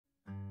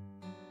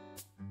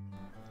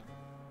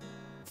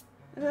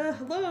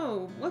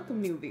Hello!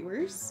 Welcome, new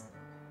viewers.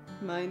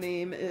 My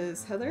name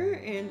is Heather,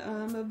 and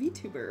I'm a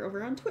VTuber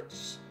over on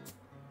Twitch.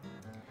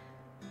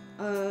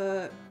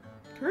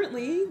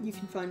 Currently, you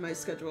can find my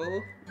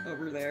schedule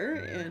over there,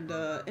 and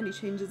any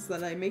changes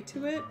that I make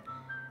to it,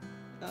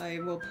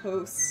 I will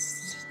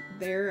post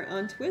there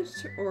on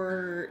Twitch,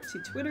 or to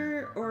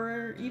Twitter,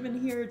 or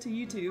even here to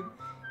YouTube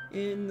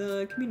in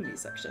the community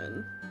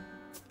section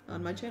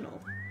on my channel.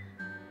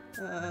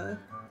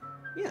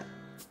 Yeah.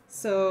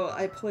 So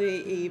I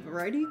play a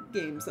variety of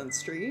games on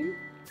stream.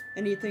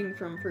 Anything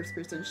from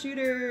first-person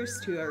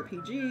shooters to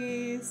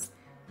RPGs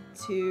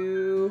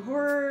to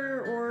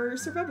horror or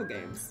survival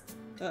games.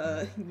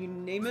 You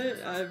name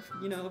it, I've,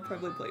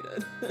 probably played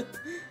it.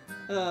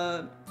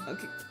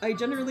 Okay. I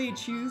generally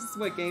choose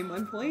what game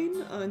I'm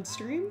playing on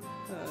stream,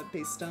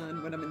 based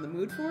on what I'm in the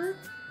mood for,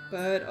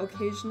 but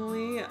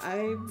occasionally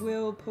I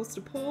will post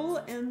a poll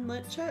and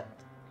let chat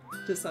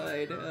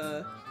decide,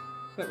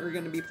 what we're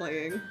gonna be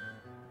playing.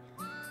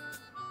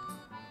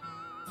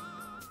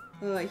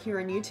 Here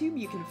on YouTube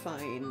you can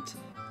find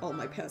all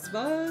my past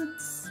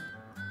VODs,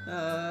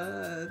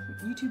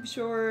 YouTube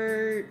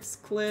shorts,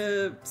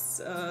 clips,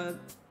 a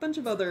bunch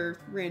of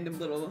other random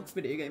little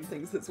video game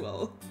things as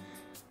well.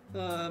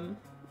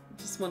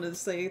 Just wanted to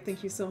say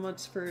thank you so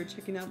much for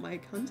checking out my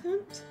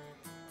content,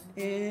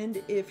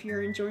 and if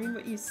you're enjoying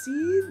what you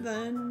see,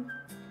 then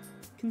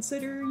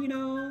consider,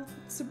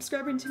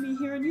 subscribing to me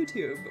here on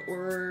YouTube,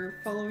 or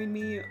following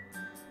me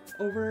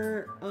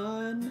over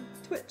on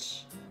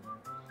Twitch.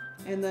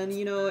 And then,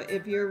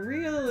 if you're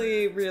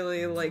really,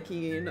 really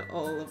liking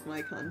all of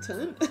my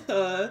content,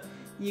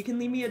 you can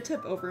leave me a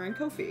tip over on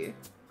Ko-fi.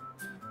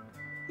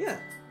 Yeah.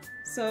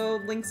 So,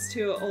 links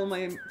to all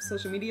my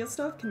social media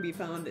stuff can be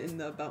found in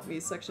the About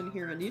Me section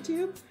here on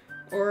YouTube,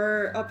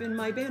 or up in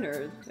my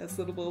banner as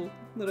little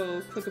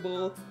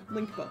clickable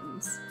link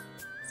buttons.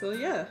 So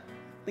yeah,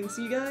 thanks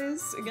to you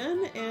guys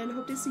again, and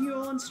hope to see you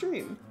all on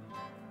stream.